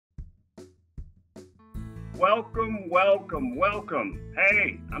Welcome, welcome, welcome.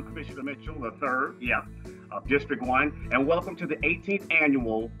 Hey, I'm Commissioner Mitchell, the third, of District 1, and welcome to the 18th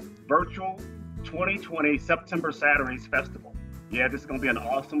Annual Virtual 2020 September Saturdays Festival. Yeah, this is going to be an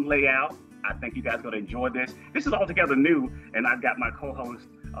awesome layout. I think you guys are going to enjoy this. This is altogether new, and I've got my co-host,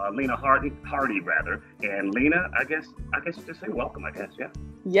 Lena Hardy, and Lena, I guess you just say welcome, yeah.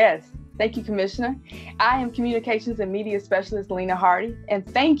 Yes, thank you, Commissioner. I am Communications and Media Specialist Lena Hardy, and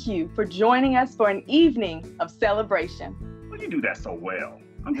thank you for joining us for an evening of celebration. Well, you do that so well.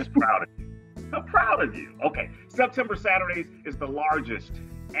 I'm just proud of you. I'm proud of you. Okay, September Saturdays is the largest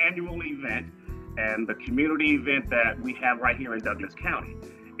annual event and the community event that we have right here in Douglas County.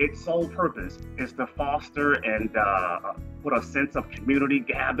 Its sole purpose is to foster and put a sense of community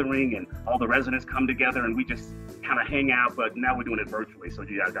gathering, and all the residents come together and we just kind of hang out, but now we're doing it virtually, so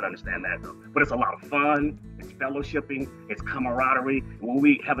you guys got to understand that though. But it's a lot of fun, it's fellowshipping, it's camaraderie, when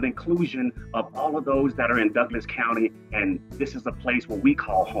we have an inclusion of all of those that are in Douglas County, and this is a place where we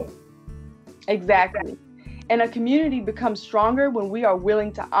call home. Exactly. And a community becomes stronger when we are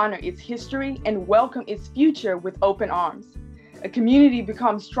willing to honor its history and welcome its future with open arms. A community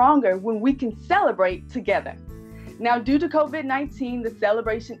becomes stronger when we can celebrate together. Now, due to COVID-19, the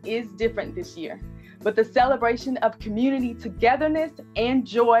celebration is different this year, but the celebration of community togetherness and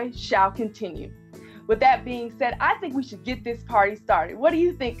joy shall continue. With that being said, I think we should get this party started. What do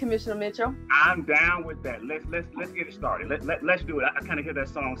you think, Commissioner Mitchell? I'm down with that. Let's get it started. Let's do it. I kind of hear that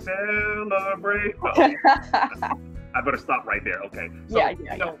song, Celebrate. I better stop right there. Okay. So, yeah.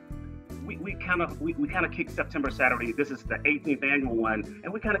 We kind of kick September Saturday. This is the 18th annual one,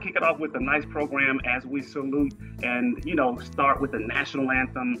 and we kind of kick it off with a nice program as we salute and start with the national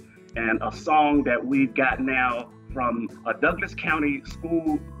anthem and a song that we've got now from a Douglas County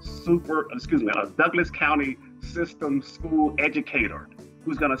a Douglas County system school educator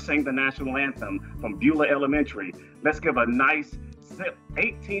who's going to sing the national anthem from Beulah Elementary. Let's give a nice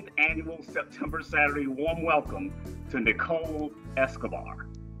 18th annual September Saturday warm welcome to Nicole Escobar.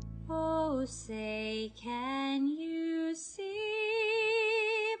 Oh, say, can you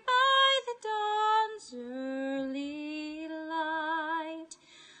see by the dawn's early light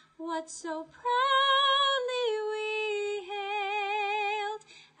what so proudly we hailed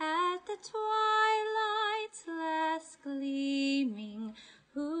at the twilight's last gleaming,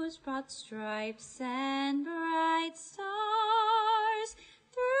 whose broad stripes and bright stars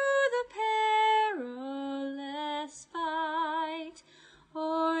through the perilous fight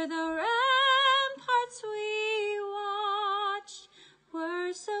o'er the ramparts we watched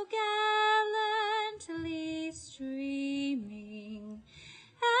were so gallantly streaming,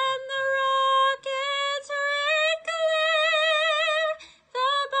 and the rockets' red glare,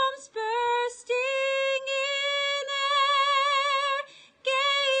 the bombs bursting in air,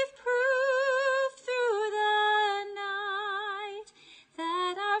 gave proof through the night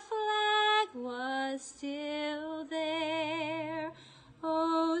that our flag was still there.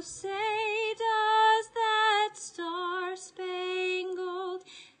 Oh, say, does that star-spangled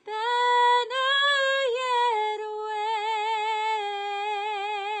banner yet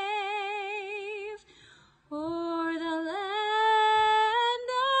wave o'er the land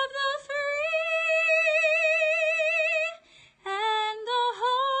of the free and the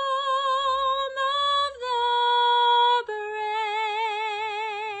home of the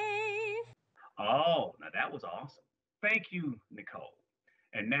brave? Oh, now that was awesome. Thank you, Nicole.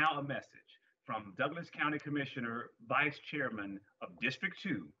 And now a message from Douglas County Commissioner, Vice Chairman of District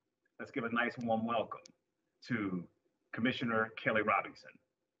 2. Let's give a nice warm welcome to Commissioner Kelly Robinson.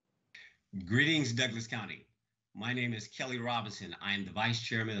 Greetings, Douglas County. My name is Kelly Robinson. I am the Vice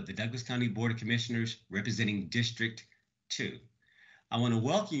Chairman of the Douglas County Board of Commissioners representing District 2. I want to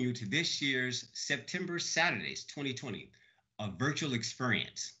welcome you to this year's September Saturdays 2020, a virtual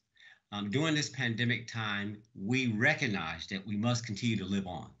experience. During this pandemic time, we recognize that we must continue to live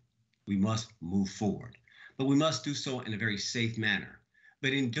on. We must move forward, but we must do so in a very safe manner.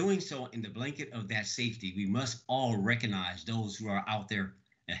 But in doing so, in the blanket of that safety, we must all recognize those who are out there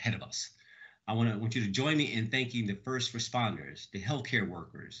ahead of us. I want you to join me in thanking the first responders, the healthcare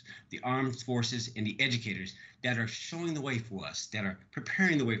workers, the armed forces, and the educators that are showing the way for us, that are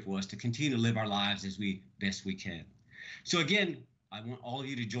preparing the way for us to continue to live our lives as best we can. So again, I want all of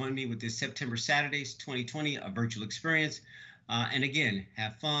you to join me with this September Saturdays 2020, a virtual experience. And again,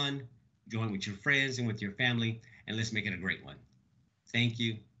 have fun, join with your friends and with your family, and let's make it a great one. Thank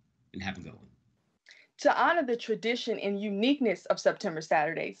you, and have a good one. To honor the tradition and uniqueness of September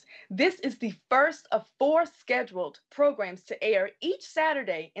Saturdays, this is the first of 4 scheduled programs to air each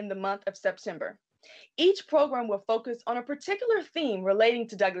Saturday in the month of September. Each program will focus on a particular theme relating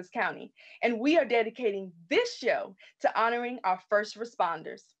to Douglas County, and we are dedicating this show to honoring our first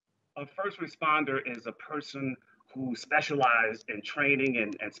responders. A first responder is a person who specialized in training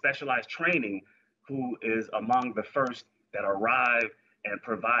and specialized training, who is among the first that arrive and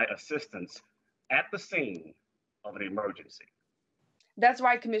provide assistance at the scene of an emergency. That's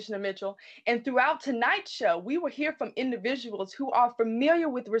right, Commissioner Mitchell. And throughout tonight's show, we will hear from individuals who are familiar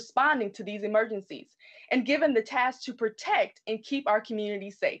with responding to these emergencies and given the task to protect and keep our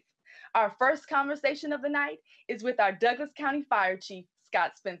community safe. Our first conversation of the night is with our Douglas County Fire Chief,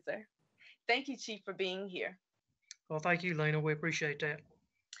 Scott Spencer. Thank you, Chief, for being here. Well, thank you, Lena. We appreciate that.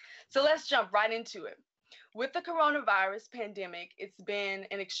 So let's jump right into it. With the coronavirus pandemic, it's been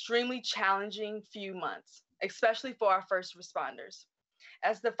an extremely challenging few months, especially for our first responders.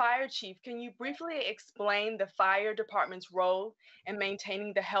 As the fire chief, can you briefly explain the fire department's role in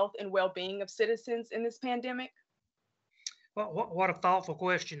maintaining the health and well-being of citizens in this pandemic? Well, what a thoughtful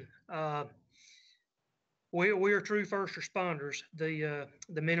question. We are true first responders. The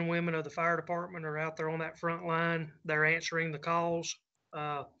men and women of the fire department are out there on that front line. They're answering the calls.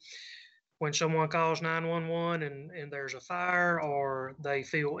 When someone calls 911 and there's a fire or they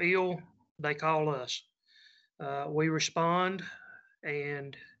feel ill, they call us. We respond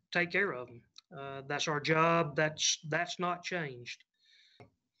and take care of them. That's our job. That's not changed.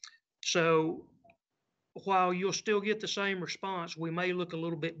 So while you'll still get the same response, we may look a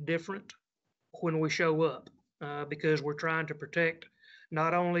little bit different when we show up because we're trying to protect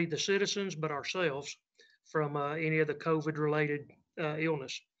not only the citizens but ourselves from any of the COVID-related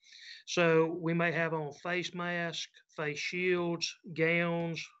illness. So we may have on face masks, face shields,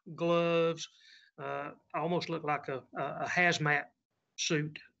 gowns, gloves, almost look like a hazmat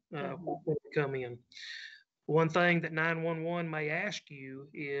suit when we come in. One thing that 911 may ask you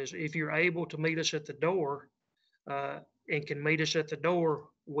is if you're able to meet us at the door and can meet us at the door,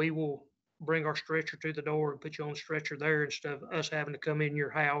 we will bring our stretcher to the door and put you on the stretcher there instead of us having to come in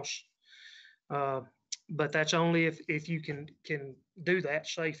your house. But that's only if you can do that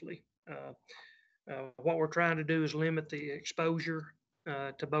safely. What we're trying to do is limit the exposure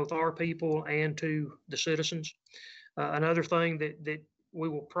to both our people and to the citizens. Another thing that we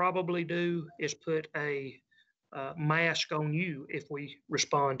will probably do is put a mask on you if we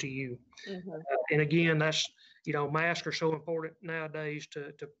respond to you. And again, that's, masks are so important nowadays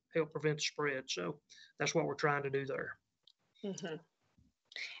to help prevent the spread. So that's what we're trying to do there.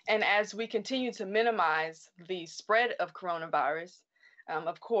 And as we continue to minimize the spread of coronavirus,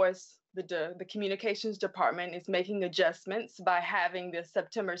 of course, the communications department is making adjustments by having the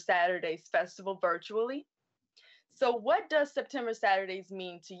September Saturdays festival virtually. So what does September Saturdays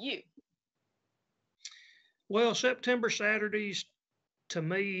mean to you? Well, September Saturdays to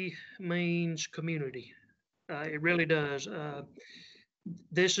me means community. It really does.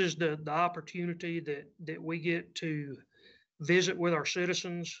 This is the opportunity that we get to visit with our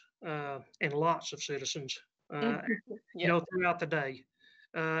citizens and lots of citizens, throughout the day.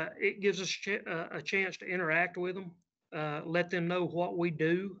 It gives us a chance to interact with them, let them know what we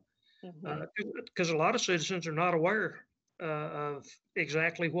do, because a lot of citizens are not aware of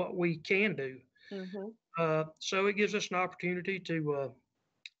exactly what we can do. So it gives us an opportunity to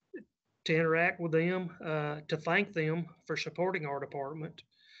interact with them, to thank them for supporting our department,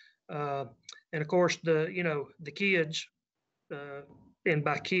 and of course the kids. And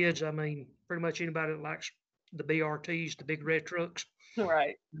by kids, I mean pretty much anybody that likes the BRTs, the big red trucks.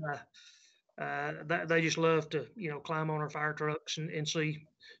 Right. They just love to, climb on our fire trucks and see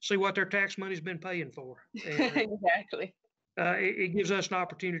what their tax money's been paying for. And, exactly. It gives us an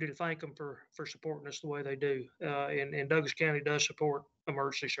opportunity to thank them for supporting us the way they do. And Douglas County does support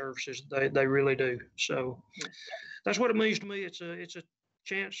emergency services. They really do. So that's what it means to me. It's a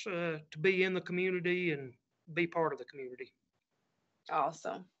chance to be in the community and be part of the community.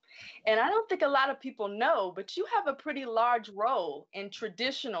 Awesome. And I don't think a lot of people know, but you have a pretty large role in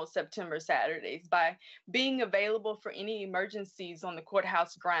traditional September Saturdays by being available for any emergencies on the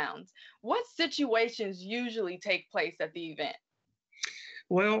courthouse grounds. What situations usually take place at the event?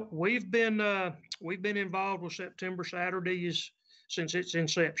 Well, we've been involved with September Saturdays since its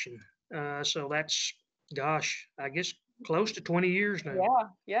inception. So that's, I guess close to 20 years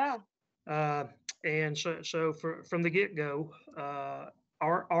now. Yeah. And so from the get-go,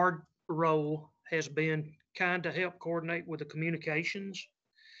 our role has been kind of help coordinate with the communications,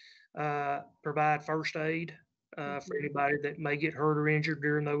 provide first aid for anybody that may get hurt or injured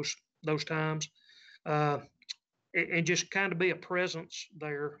during those times, and just kind of be a presence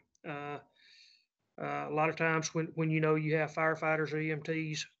there. A lot of times when you have firefighters or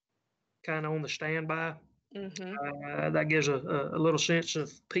EMTs kind of on the standby. That gives a little sense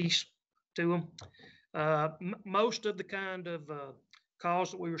of peace to them. Most of the kind of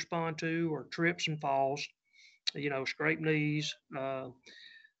calls that we respond to are trips and falls, scraped knees,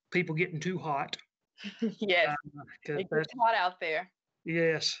 people getting too hot. Yes, it gets hot out there.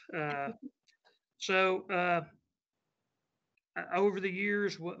 Yes. So over the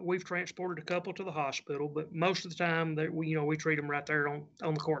years, we've transported a couple to the hospital, but most of the time that we treat them right there on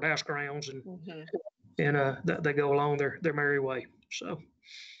the courthouse grounds, and they go along their merry way. So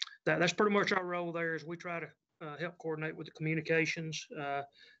that's pretty much our role there. Is we try to help coordinate with the communications.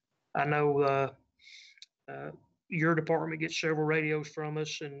 I know your department gets several radios from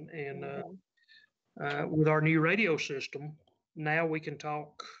us, and with our new radio system, now we can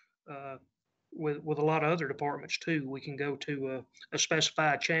talk with a lot of other departments too. We can go to a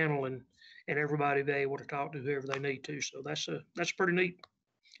specified channel and everybody be able to talk to whoever they need to. So that's pretty neat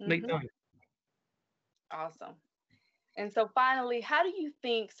thing. Awesome. And so finally, how do you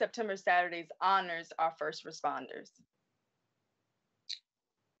think September Saturdays honors our first responders?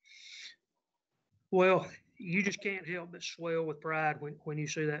 Well, you just can't help but swell with pride when you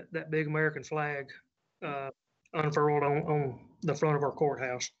see that big American flag unfurled on the front of our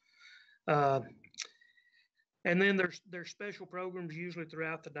courthouse. And then there's special programs usually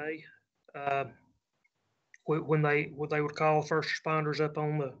throughout the day. When they would call first responders up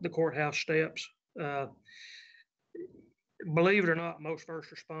on the courthouse steps. Believe it or not, most first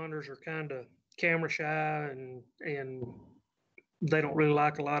responders are kind of camera shy and they don't really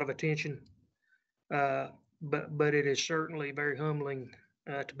like a lot of attention. But it is certainly very humbling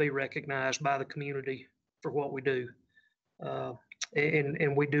to be recognized by the community for what we do.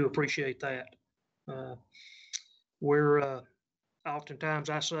 And we do appreciate that. We're oftentimes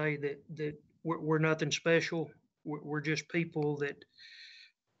I say that we're nothing special. We're just people that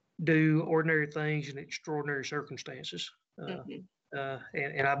do ordinary things in extraordinary circumstances.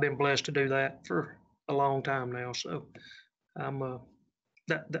 And I've been blessed to do that for a long time now. So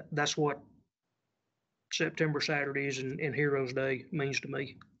that's what September Saturdays and Heroes Day means to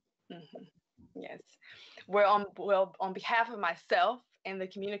me. Yes. Well, on behalf of myself and the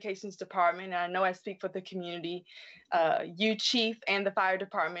communications department, and I know I speak for the community, you, Chief, and the fire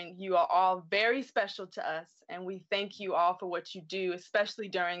department, you are all very special to us, and we thank you all for what you do, especially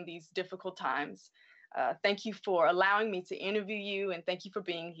during these difficult times. Thank you for allowing me to interview you, and thank you for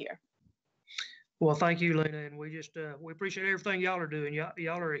being here. Well, thank you, Lena, and we appreciate everything y'all are doing.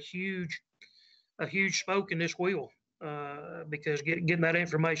 Y'all are a huge spoke in this wheel, because getting that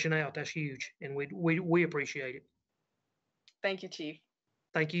information out, that's huge, and we appreciate it. Thank you, Chief.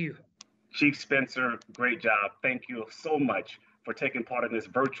 Thank you. Chief Spencer, great job. Thank you so much for taking part in this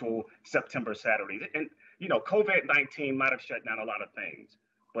virtual September Saturdays. And, COVID-19 might have shut down a lot of things,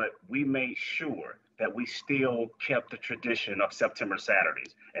 but we made sure that we still kept the tradition of September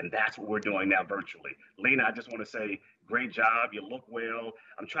Saturdays. And that's what we're doing now virtually. Lena, I just want to say, great job. You look well.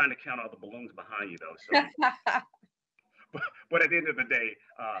 I'm trying to count all the balloons behind you, though. So. But at the end of the day,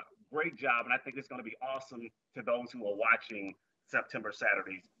 great job. And I think it's going to be awesome to those who are watching September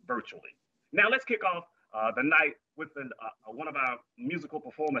Saturdays virtually. Now let's kick off the night with one of our musical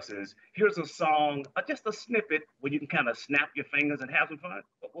performances. Here's a song, just a snippet where you can kind of snap your fingers and have some fun.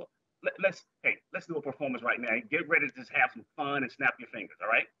 Well, let's do a performance right now. Get ready to just have some fun and snap your fingers, all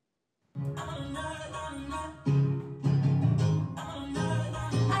right?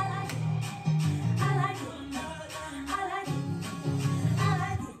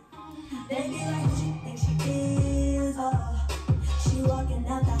 Baby, like who she thinks she is, she walking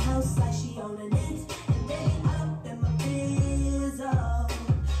out the house like she owning it. And baby, up in my biz,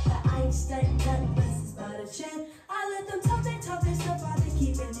 but I ain't starting nothing, this is about a chat. I let them talk their stuff while they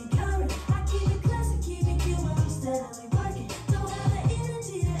keeping me current. I keep it classy, keep it cute while I'm steadily working. Don't have the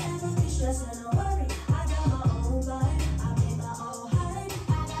energy to ever be stressing or worry. I got my own vibe, I made my own hype.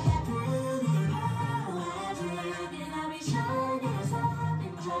 I got that pretty magic, and I be shining so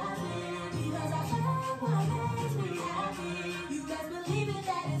and driving. Because I found what makes me happy. You best believe it,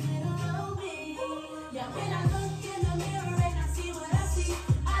 that is little me.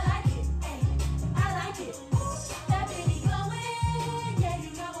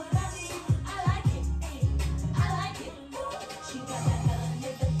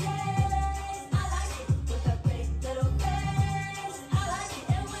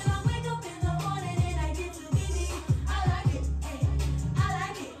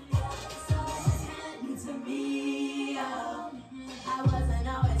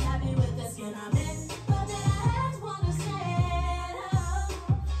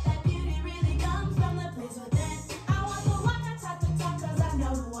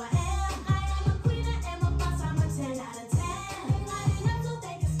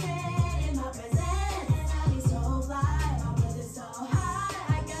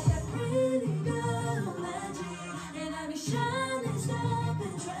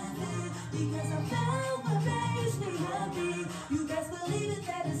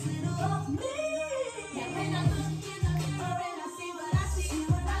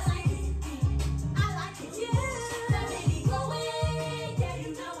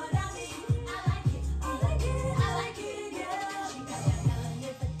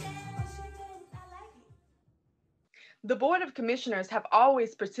 The Board of Commissioners have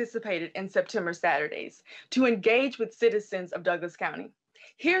always participated in September Saturdays to engage with citizens of Douglas County.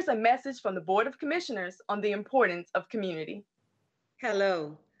 Here's a message from the Board of Commissioners on the importance of community.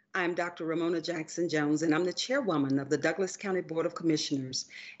 Hello, I'm Dr. Ramona Jackson Jones, and I'm the chairwoman of the Douglas County Board of Commissioners.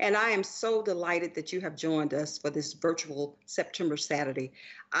 And I am so delighted that you have joined us for this virtual September Saturday.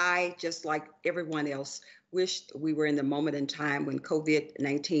 I, just like everyone else, wished we were in the moment in time when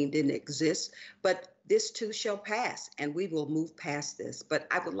COVID-19 didn't exist, but this too shall pass, and we will move past this. But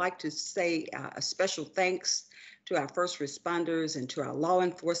I would like to say a special thanks to our first responders and to our law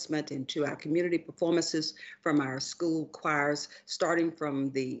enforcement and to our community performances from our school choirs, starting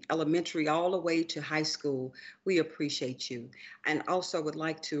from the elementary all the way to high school. We appreciate you. And also would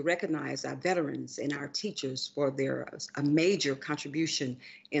like to recognize our veterans and our teachers for a major contribution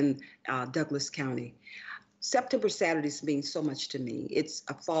in Douglas County. September Saturdays mean so much to me. It's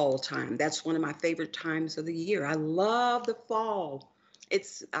a fall time. That's one of my favorite times of the year. I love the fall.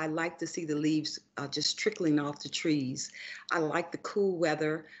 I like to see the leaves just trickling off the trees. I like the cool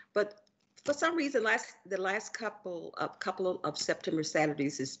weather, but for some reason, the last couple of September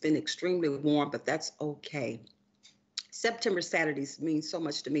Saturdays has been extremely warm, but that's okay. September Saturdays mean so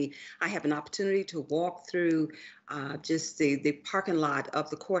much to me. I have an opportunity to walk through just the parking lot of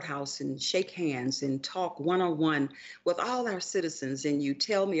the courthouse and shake hands and talk one-on-one with all our citizens. And you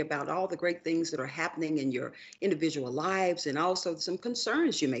tell me about all the great things that are happening in your individual lives and also some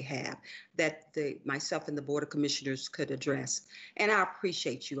concerns you may have that myself and the Board of Commissioners could address. And I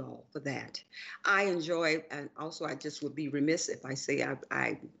appreciate you all for that. I enjoy, and also I just would be remiss if I say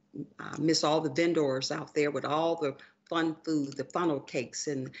I miss all the vendors out there with all the fun food, the funnel cakes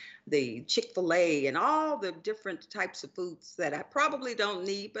and the Chick-fil-A and all the different types of foods that I probably don't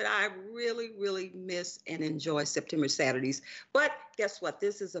need, but I really, really miss and enjoy September Saturdays. But guess what?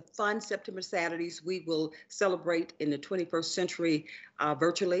 This is a fun September Saturdays. We will celebrate in the 21st century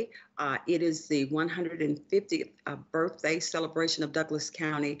virtually. It is the 150th birthday celebration of Douglas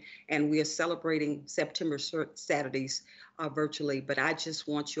County, and we are celebrating September Saturdays virtually. But I just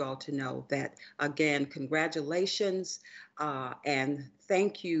want you all to know that, again, congratulations and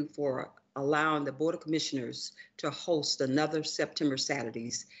thank you for allowing the Board of Commissioners to host another September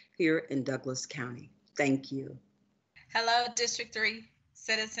Saturdays here in Douglas County. Thank you. Hello, District 3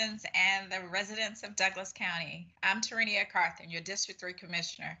 citizens and the residents of Douglas County. I'm Tarenia Carthen, your District 3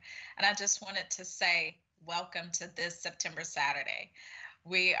 Commissioner, and I just wanted to say welcome to this September Saturday.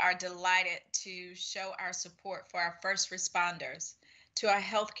 We are delighted to show our support for our first responders, to our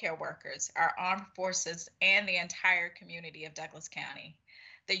healthcare workers, our armed forces, and the entire community of Douglas County.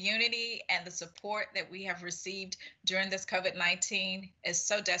 The unity and the support that we have received during this COVID-19 is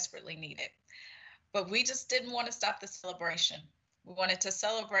so desperately needed. But we just didn't want to stop the celebration. We wanted to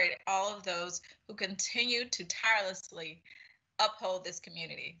celebrate all of those who continue to tirelessly uphold this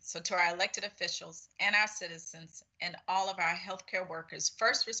community. So to our elected officials and our citizens and all of our healthcare workers,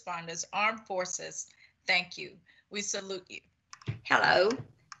 first responders, armed forces, thank you. We salute you. Hello,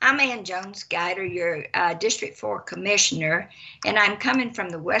 I'm Ann Jones-Guider, your District 4 Commissioner, and I'm coming from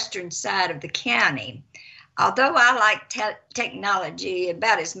the western side of the county. Although I like technology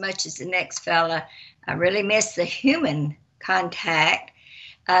about as much as the next fella, I really miss the human contact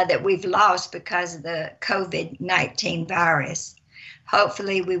that we've lost because of the COVID-19 virus.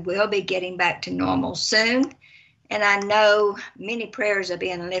 Hopefully we will be getting back to normal soon, and I know many prayers are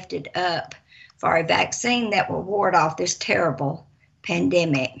being lifted up for a vaccine that will ward off this terrible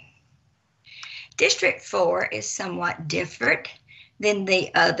pandemic. District 4 is somewhat different than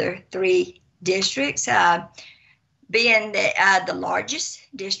the other 3 districts. Being the largest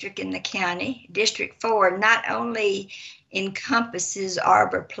district in the county, District 4 not only encompasses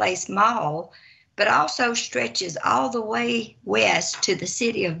Arbor Place Mall, but also stretches all the way west to the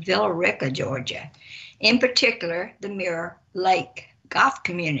city of Villa Rica, Georgia, in particular the Mirror Lake Golf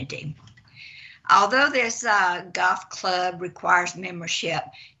Community. Although this golf club requires membership,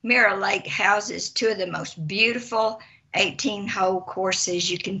 Mirror Lake houses 2 of the most beautiful 18-hole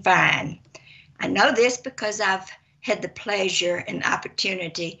courses you can find. I know this because I've had the pleasure and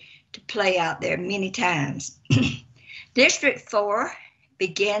opportunity to play out there many times. District 4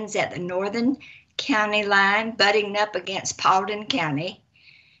 begins at the northern county line, butting up against Paulding County,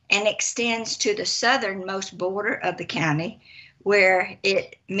 and extends to the southernmost border of the county, where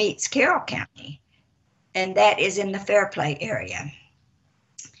it meets Carroll County, and that is in the Fairplay area.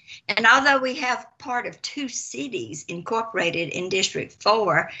 And although we have part of 2 cities incorporated in District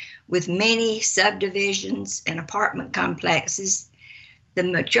 4 with many subdivisions and apartment complexes, the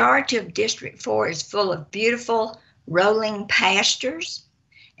majority of District 4 is full of beautiful rolling pastures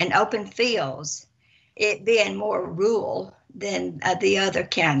and open fields it being more rural than the other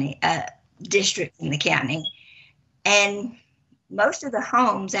county districts in the county. And most of the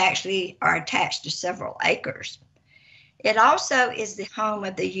homes actually are attached to several acres. It also is the home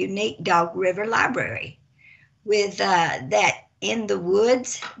of the unique Dog River Library with that in the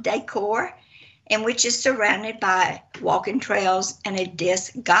woods decor, and which is surrounded by walking trails and a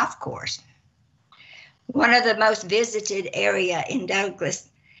disc golf course. One of the most visited area in Douglas,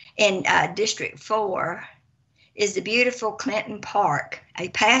 in District 4, is the beautiful Clinton Park, a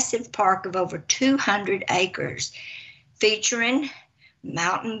passive park of over 200 acres, featuring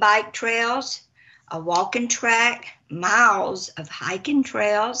mountain bike trails, a walking track, miles of hiking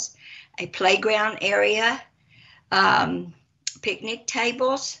trails, a playground area, picnic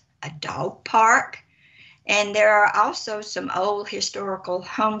tables, a dog park, and there are also some old historical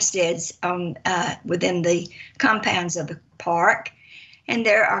homesteads within the compounds of the park, and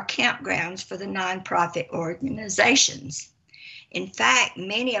there are campgrounds for the nonprofit organizations. In fact,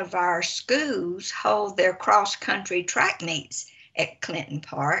 many of our schools hold their cross-country track meets at Clinton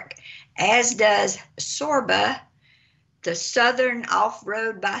Park, as does SORBA, the Southern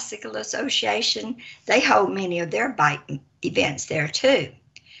Off-Road Bicycle Association. They hold many of their bike events there too.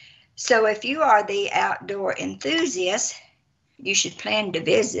 So if you are the outdoor enthusiast, you should plan to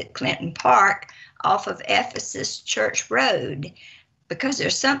visit Clinton Park off of Ephesus Church Road, because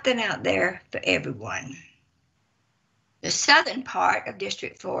there's something out there for everyone. The southern part of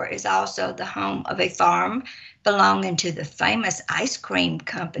District 4 is also the home of a farm belonging to the famous ice cream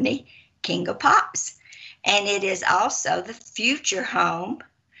company, King of Pops. And it is also the future home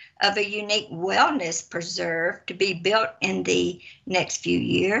of a unique wellness preserve to be built in the next few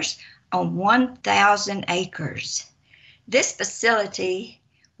years on 1,000 acres. This facility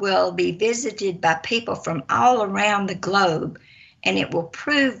will be visited by people from all around the globe, and it will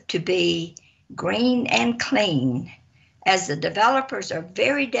prove to be green and clean, as the developers are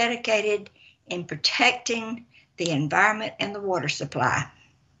very dedicated in protecting the environment and the water supply.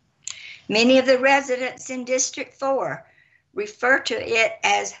 Many of the residents in District 4 refer to it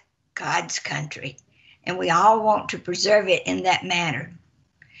as God's country, and we all want to preserve it in that manner.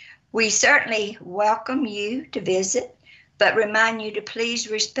 We certainly welcome you to visit, but remind you to please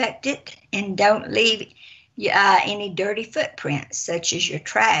respect it and don't leave any dirty footprints, such as your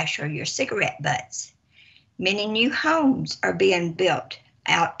trash or your cigarette butts. Many new homes are being built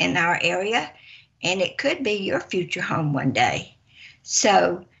out in our area, and it could be your future home one day.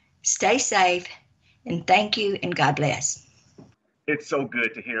 So stay safe, and thank you, and God bless. It's so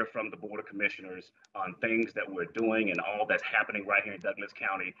good to hear from the Board of Commissioners on things that we're doing and all that's happening right here in Douglas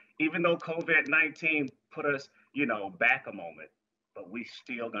County. Even though COVID-19 put us, back a moment, but we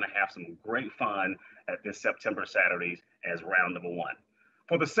still gonna have some great fun at this September Saturdays as round number 1.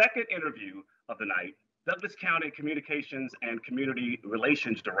 For the second interview of the night, Douglas County Communications and Community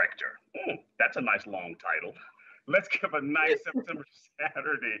Relations Director. That's a nice long title. Let's give a nice September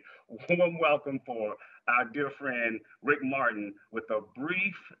Saturday warm welcome for our dear friend Rick Martin with a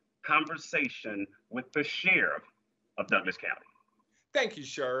brief conversation with the Sheriff of Douglas County. Thank you,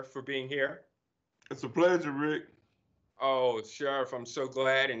 Sheriff, for being here. It's a pleasure, Rick. Oh, Sheriff, I'm so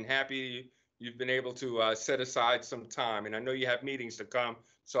glad and happy you've been able to set aside some time. And I know you have meetings to come,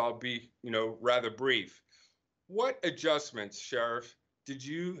 so I'll be, rather brief. What adjustments, Sheriff, did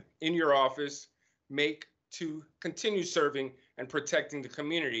you in your office make to continue serving and protecting the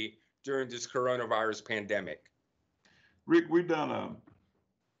community during this coronavirus pandemic? Rick, we've done a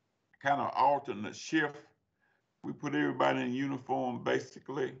kind of alternate shift. We put everybody in uniform,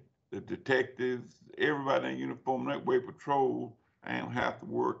 basically, the detectives, everybody in uniform. That way patrol and have to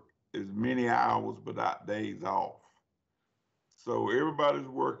work as many hours without days off. So everybody's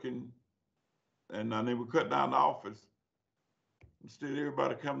working, and then we cut down the office. Instead of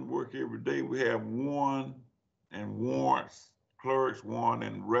everybody coming to work every day, we have one and warrants, clerks, one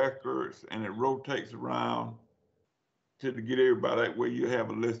and records, and it rotates around to get everybody. That way you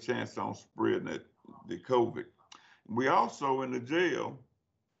have a less chance on spreading the COVID. We also, in the jail,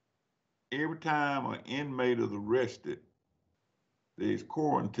 every time an inmate is arrested, there's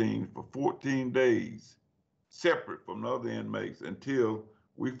quarantine for 14 days, separate from the other inmates, until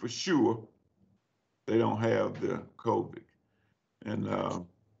we for sure they don't have the COVID. And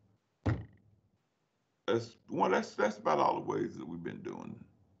that's about all the ways that we've been doing.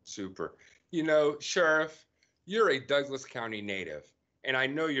 Super. Sheriff, you're a Douglas County native, and I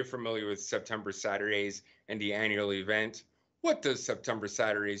know you're familiar with September Saturdays and the annual event. What does September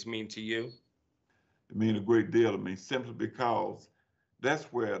Saturdays mean to you? It means a great deal to me, simply because that's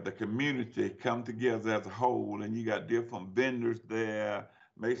where the community come together as a whole, and you got different vendors there,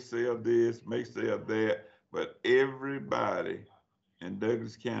 may sell this, may sell that, but everybody in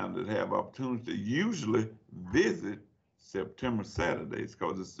Douglas County that have opportunity usually visit September Saturdays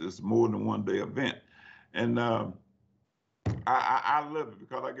because it's more than one day event. And I love it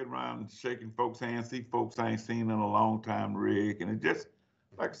because I get around shaking folks' hands, see folks I ain't seen in a long time, Rick. And it just,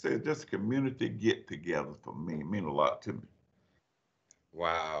 like I said, just a community get together for me. It means a lot to me.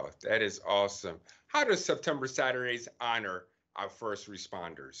 Wow, that is awesome. How does September Saturdays honor our first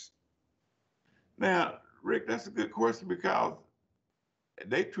responders? Now, Rick, that's a good question because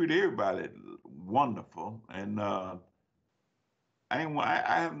they treat everybody wonderful. And I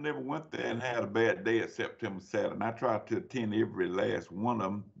have never went there and had a bad day at September Saturday. And I try to attend every last one of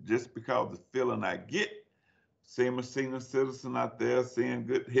them just because the feeling I get, seeing a senior citizen out there, seeing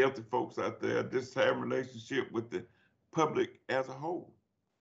good, healthy folks out there, just having a relationship with the public as a whole.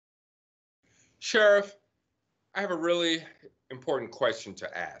 Sheriff, I have a really important question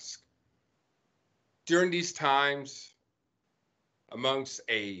to ask. During these times, amongst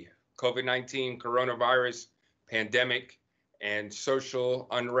a COVID-19 coronavirus pandemic and social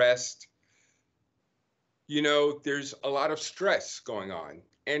unrest, you know, there's a lot of stress going on.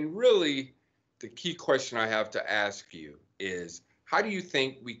 And really, the key question I have to ask you is, how do you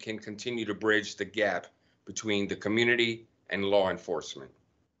think we can continue to bridge the gap between the community and law enforcement?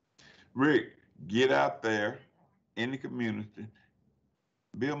 Rick, get out there in the community,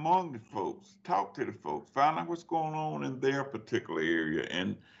 be among the folks, talk to the folks, find out what's going on in their particular area,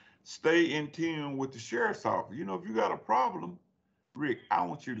 and stay in tune with the sheriff's office. You know, if you got a problem, Rick, I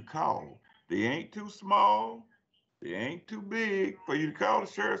want you to call. They ain't too small, they ain't too big for you to call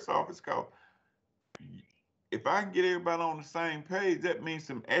the sheriff's office, because if I can get everybody on the same page, that means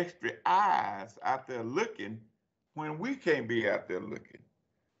some extra eyes out there looking when we can't be out there looking.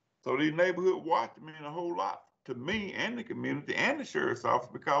 So these neighborhood watch mean a whole lot to me and the community and the sheriff's office,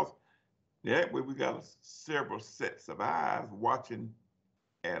 because that way we got several sets of eyes watching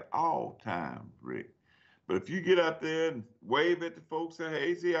at all times, Rick. But if you get out there and wave at the folks, say,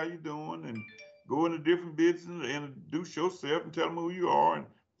 hey, see how you doing, and go into different businesses and introduce yourself and tell them who you are and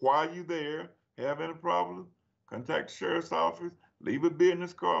why you there, have any problem, contact the sheriff's office, leave a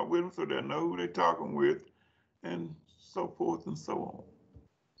business card with them so they know who they're talking with, and so forth and so on.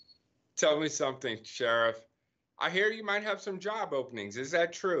 Tell me something, Sheriff. I hear you might have some job openings. Is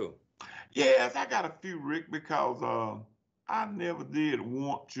that true? Yes, I got a few, Rick, because I never did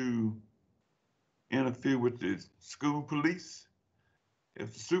want to interfere with the school police.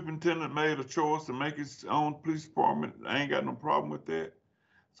 If the superintendent made a choice to make his own police department, I ain't got no problem with that.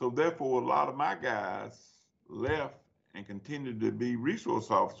 So therefore, a lot of my guys left and continued to be resource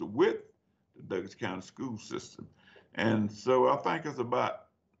officers with the Douglas County school system. And so I think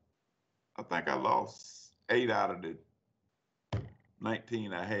I lost 8 out of the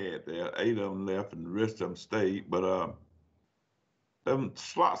 19 I had there. 8 of them left and the rest of them stayed. But them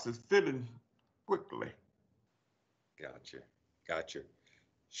slots is filling quickly. Gotcha.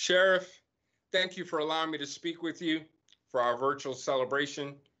 Sheriff, thank you for allowing me to speak with you for our virtual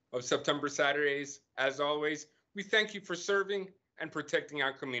celebration of September Saturdays. As always, we thank you for serving and protecting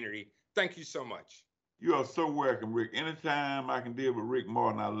our community. Thank you so much. You are so welcome, Rick. Anytime I can deal with Rick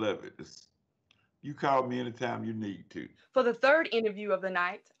Martin, I love it. You call me anytime you need to. For the third interview of the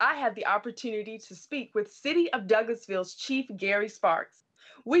night, I had the opportunity to speak with City of Douglasville's Chief Gary Sparks.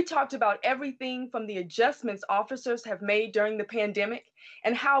 We talked about everything from the adjustments officers have made during the pandemic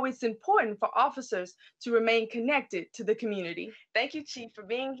and how it's important for officers to remain connected to the community. Thank you, Chief, for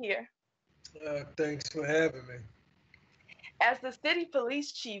being here. Thanks for having me. As the city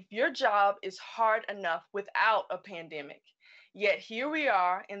police chief, your job is hard enough without a pandemic. Yet here we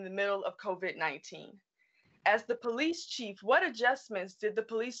are in the middle of COVID-19. As the police chief, what adjustments did the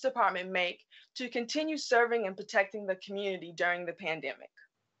police department make to continue serving and protecting the community during the pandemic?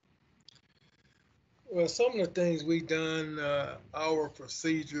 Well, some of the things we've done, our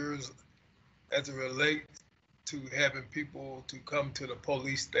procedures as it relates to having people to come to the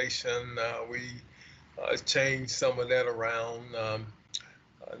police station, we changed some of that around.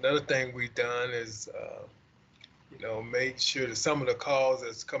 Another thing we've done is make sure that some of the calls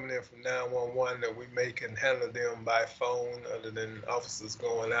that's coming in from 911 that we can handle them by phone other than officers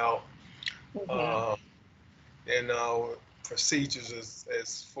going out. Mm-hmm. And our procedures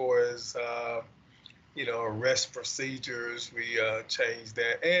as far as, arrest procedures, we changed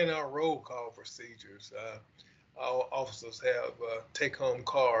that, and our roll call procedures. Our officers have take-home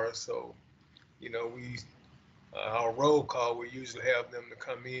cars, so, our roll call, we usually have them to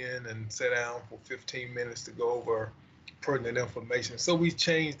come in and sit down for 15 minutes to go over pertinent information. So we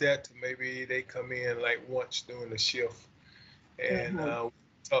changed that to maybe they come in like once during the shift. And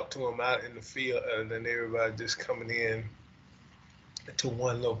talk to them out in the field other than everybody just coming in to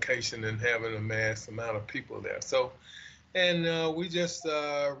one location and having a mass amount of people there. So, and we just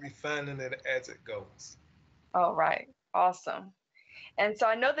refining it as it goes. All right, awesome. And so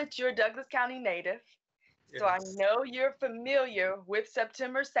I know that you're a Douglas County native. So I know you're familiar with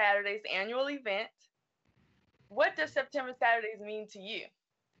September Saturday's annual event. What does September Saturdays mean to you?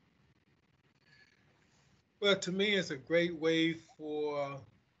 Well, to me, it's a great way for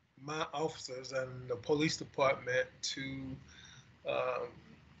my officers and the police department to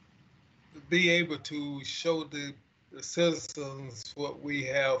be able to show the citizens what we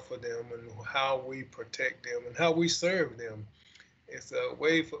have for them and how we protect them and how we serve them. It's a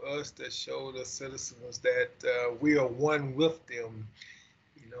way for us to show the citizens that we are one with them.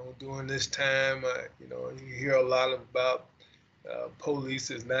 You know, during this time, you know, you hear a lot about police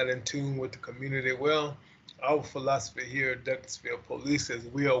is not in tune with the community. Well, our philosophy here at Douglasville Police is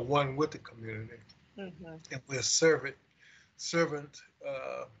we are one with the community, and we're servant.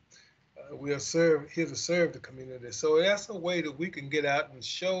 We are here to serve the community. So that's a way that we can get out and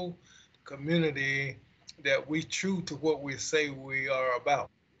show the community that we true to what we say we are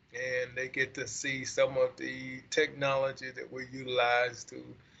about. And they get to see some of the technology that we utilize to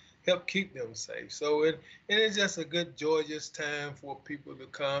help keep them safe. So it is just a good, joyous time for people to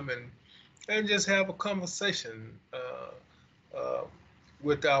come and just have a conversation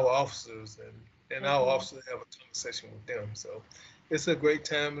with our officers, and our officers have a conversation with them. So it's a great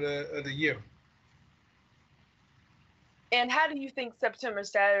time of the year. And how do you think September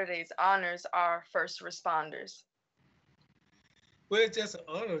Saturdays honors our first responders? Well, it's just an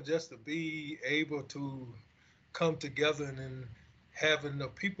honor just to be able to come together and having the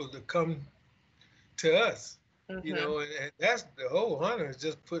people to come to us. You know, and that's the whole honor, is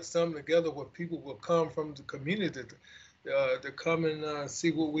just put something together where people will come from the community to come and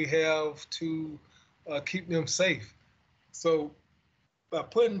see what we have to keep them safe. So by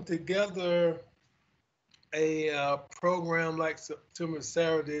putting together a program like September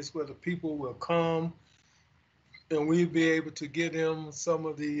Saturdays where the people will come and we'll be able to give them some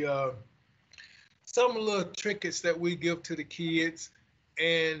of the some little trinkets that we give to the kids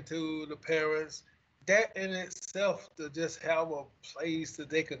and to the parents, that in itself to just have a place that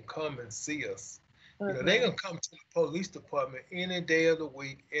they can come and see us. You know, they can come to the police department any day of the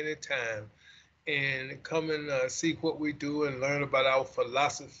week, anytime, and come and see what we do and learn about our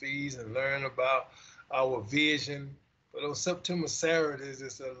philosophies and learn about our vision. But on September Saturdays,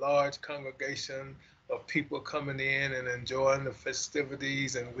 it's a large congregation of people coming in and enjoying the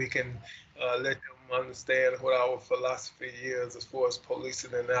festivities, and we can let them understand what our philosophy is as far as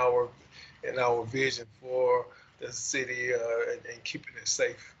policing and our vision for the city and keeping it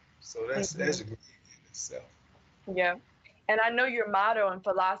safe. So that's a great in itself. Yeah. And I know your motto and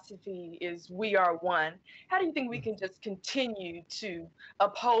philosophy is "We are one." How do you think we can just continue to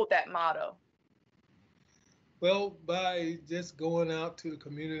uphold that motto? Well, by just going out to the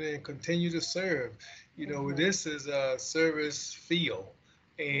community and continue to serve. You know, this is a service field,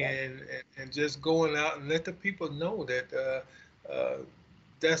 and just going out and let the people know that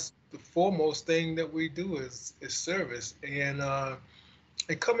that's the foremost thing that we do is service, and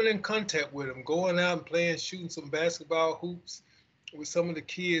coming in contact with them, going out and playing, shooting some basketball hoops with some of the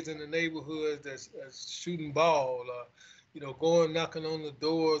kids in the neighborhood that's shooting ball. You know, going knocking on the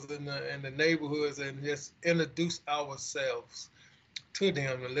doors in the neighborhoods and just introduce ourselves to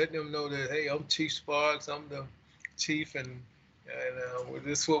them and let them know that, hey, I'm Chief Sparks, I'm the chief, and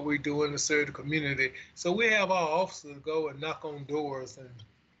this is what we're doing to serve the community. So we have our officers go and knock on doors and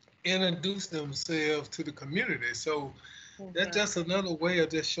introduce themselves to the community. So that's just another way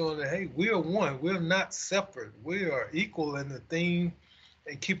of just showing that, hey, we are one. We're not separate. We are equal in the thing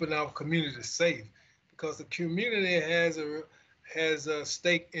and keeping our community safe. Because the community has a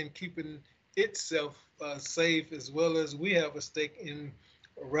stake in keeping itself safe, as well as we have a stake in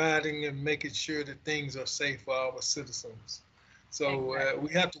riding and making sure that things are safe for our citizens. So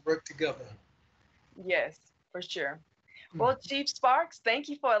we have to work together. Yes, for sure. Well, Chief Sparks, thank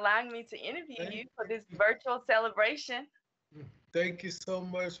you for allowing me to interview you for this virtual celebration. Thank you so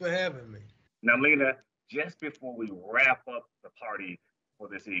much for having me. Now, Lena, just before we wrap up the party for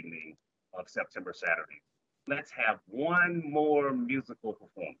this evening of September Saturday, let's have one more musical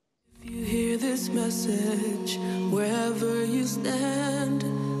performance. If you hear this message, wherever you stand,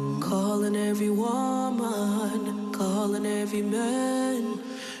 calling every woman, calling every man,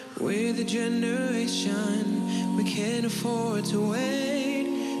 we're the generation, we can't afford to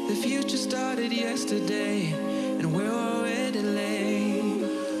wait. The future started yesterday, and we're already late.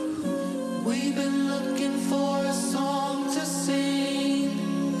 We've been looking for a song to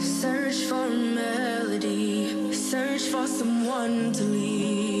sing, search for someone to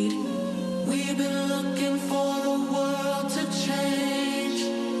lead. We've been looking for the world to change.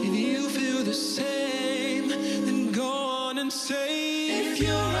 If you feel the same, then go on and say, if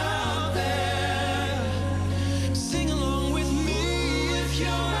you're out there, sing along with me. If you're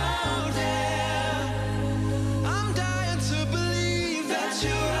out there, I'm dying to believe that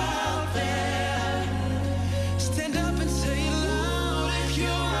you're out there. Stand up and say it loud. If you're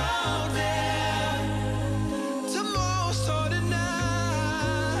out there, tomorrow started now.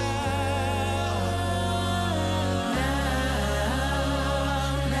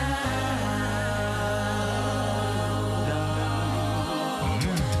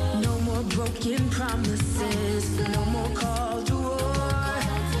 No more broken promises, no more call to war.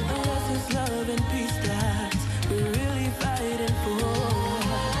 Unless it's love and peace that we're really fighting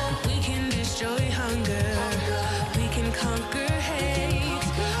for. We can destroy hunger, we can conquer hate.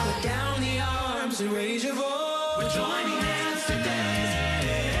 Put down the arms and raise your voice. We're joining hands today.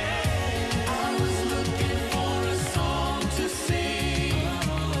 I was looking for a song to sing.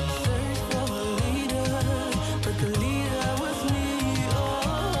 Search for a leader, but the leader was me.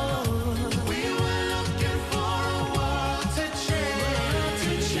 We were looking for a world to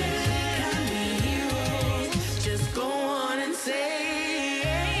change. Can be heroes, just go on and say.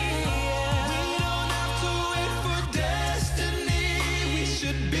 We don't have to wait for destiny. We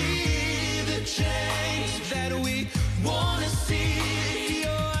should be the change that we wanna see. If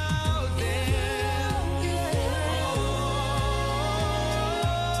you're out there,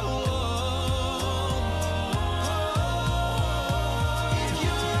 if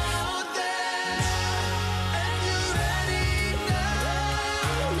you're out there and you're ready now,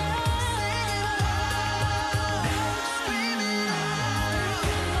 scream it out.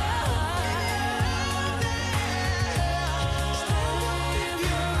 Stand up if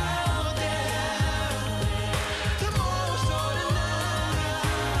you're out there. Tomorrow started now.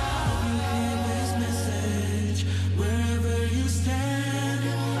 You hear this message wherever you stand.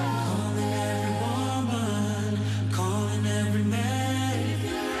 Calling every woman, calling every man.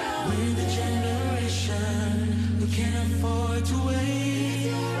 We're the generation who can't afford to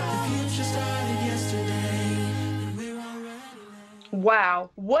wait. The future started yesterday, and we're already late.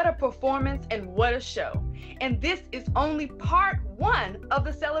 Wow, what a performance and what a show. And this is only part one of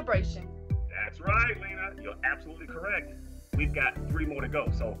the celebration. That's right, Lena. You're absolutely correct. We've got 3 more to go.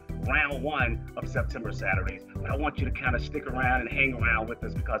 So round 1 of September Saturdays. But I want you to kind of stick around and hang around with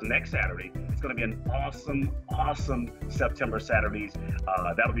us because next Saturday, it's going to be an awesome September Saturdays.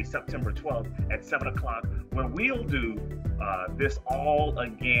 That'll be September 12th at 7 o'clock, where we'll do this all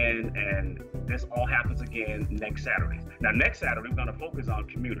again, and this all happens again next Saturday. Now, next Saturday, we're going to focus on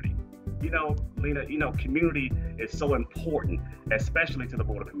community. You know, Lena, community is so important, especially to the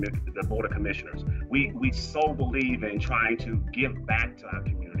Board of Commissioners. We so believe in trying to give back to our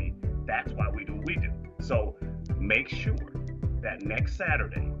community. That's why we do what we do. So make sure that next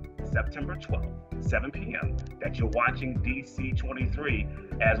Saturday, September 12th, 7 p.m., that you're watching DC 23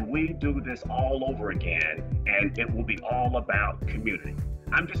 as we do this all over again, and it will be all about community.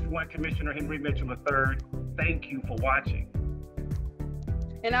 I'm District 1 Commissioner Henry Mitchell III. Thank you for watching.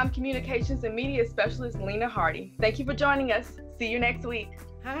 And I'm Communications and Media Specialist Lena Hardy. Thank you for joining us. See you next week.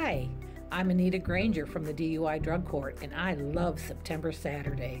 Hi, I'm Anita Granger from the DUI Drug Court, and I love September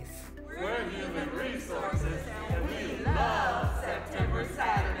Saturdays. We're Human Resources, and we love September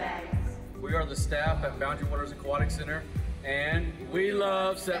Saturdays. We are the staff at Boundary Waters Aquatic Center, and we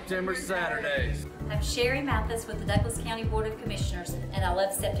love September Saturdays. I'm Sherry Mathis with the Douglas County Board of Commissioners, and I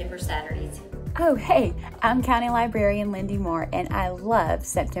love September Saturdays. Oh, hey, I'm County Librarian Lindy Moore, and I love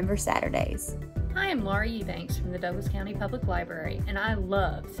September Saturdays. Hi, I'm Laura Eubanks from the Douglas County Public Library, and I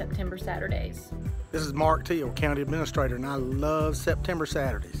love September Saturdays. This is Mark Teal, County Administrator, and I love September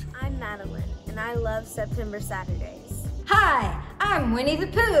Saturdays. I'm Madeline, and I love September Saturdays. Hi, I'm Winnie the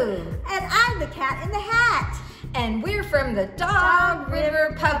Pooh. And I'm the Cat in the Hat. And we're from the Dog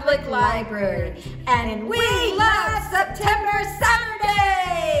River Public Library. And we love September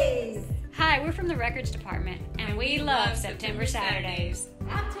Saturdays! Hi, we're from the Records Department, and we love September Saturdays.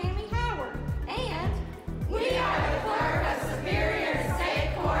 I'm Tammy Howard, and we are the clerk of Superior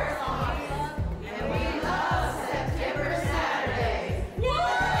State Court's office, and we love September Saturdays.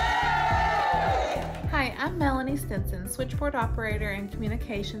 Hi, I'm Melanie Stinson, Switchboard Operator and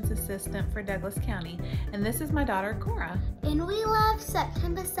Communications Assistant for Douglas County, and this is my daughter, Cora. And we love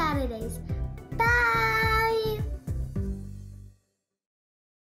September Saturdays. Bye!